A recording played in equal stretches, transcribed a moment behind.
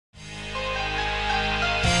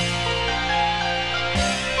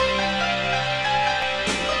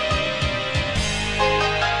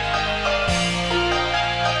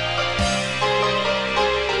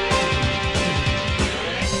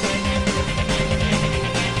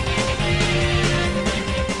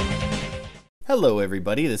Hello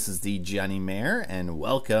everybody, this is Thejonnymar and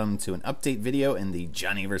welcome to an update video in the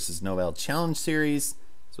Jonny vs. Novell Challenge Series,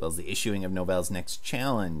 as well as the issuing of Novell's next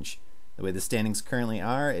challenge. The way the standings currently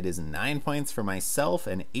are, it is 9 points for myself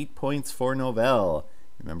and 8 points for Novell.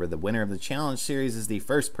 Remember, the winner of the challenge series is the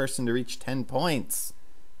first person to reach 10 points.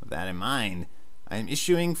 With that in mind, I am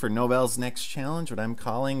issuing for Novell's next challenge what I'm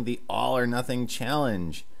calling the All or Nothing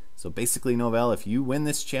Challenge. So basically, Novell, if you win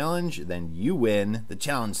this challenge, then you win the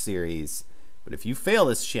challenge series. But if you fail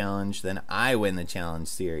this challenge, then I win the challenge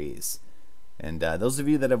series. And those of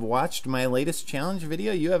you that have watched my latest challenge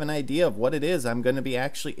video, you have an idea of what it is I'm going to be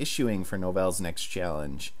actually issuing for Novell's next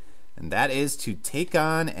challenge. And that is to take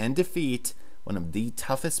on and defeat one of the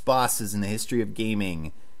toughest bosses in the history of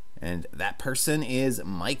gaming. And that person is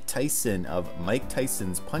Mike Tyson of Mike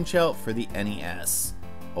Tyson's Punch-Out for the NES,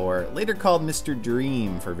 or later called Mr.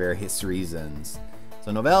 Dream for various reasons.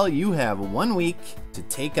 So Novell, you have 1 week to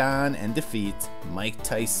take on and defeat Mike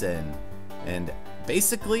Tyson. And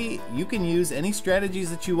basically, you can use any strategies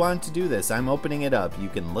that you want to do this. I'm opening it up. You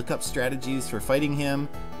can look up strategies for fighting him.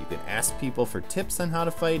 You can ask people for tips on how to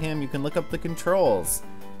fight him. You can look up the controls.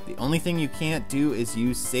 The only thing you can't do is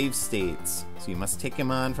use save states. So you must take him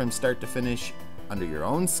on from start to finish under your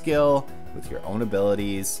own skill, with your own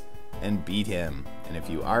abilities, and beat him. And if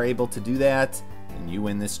you are able to do that, then you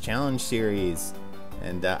win this challenge series.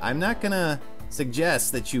 And I'm not going to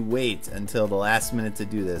suggest that you wait until the last minute to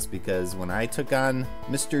do this, because when I took on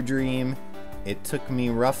Mr. Dream, it took me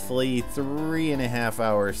roughly 3.5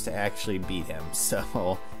 hours to actually beat him.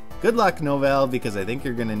 So good luck, Novell, because I think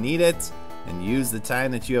you're going to need it, and use the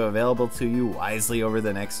time that you have available to you wisely over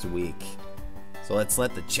the next week. So let's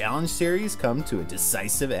let the challenge series come to a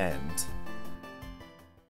decisive end.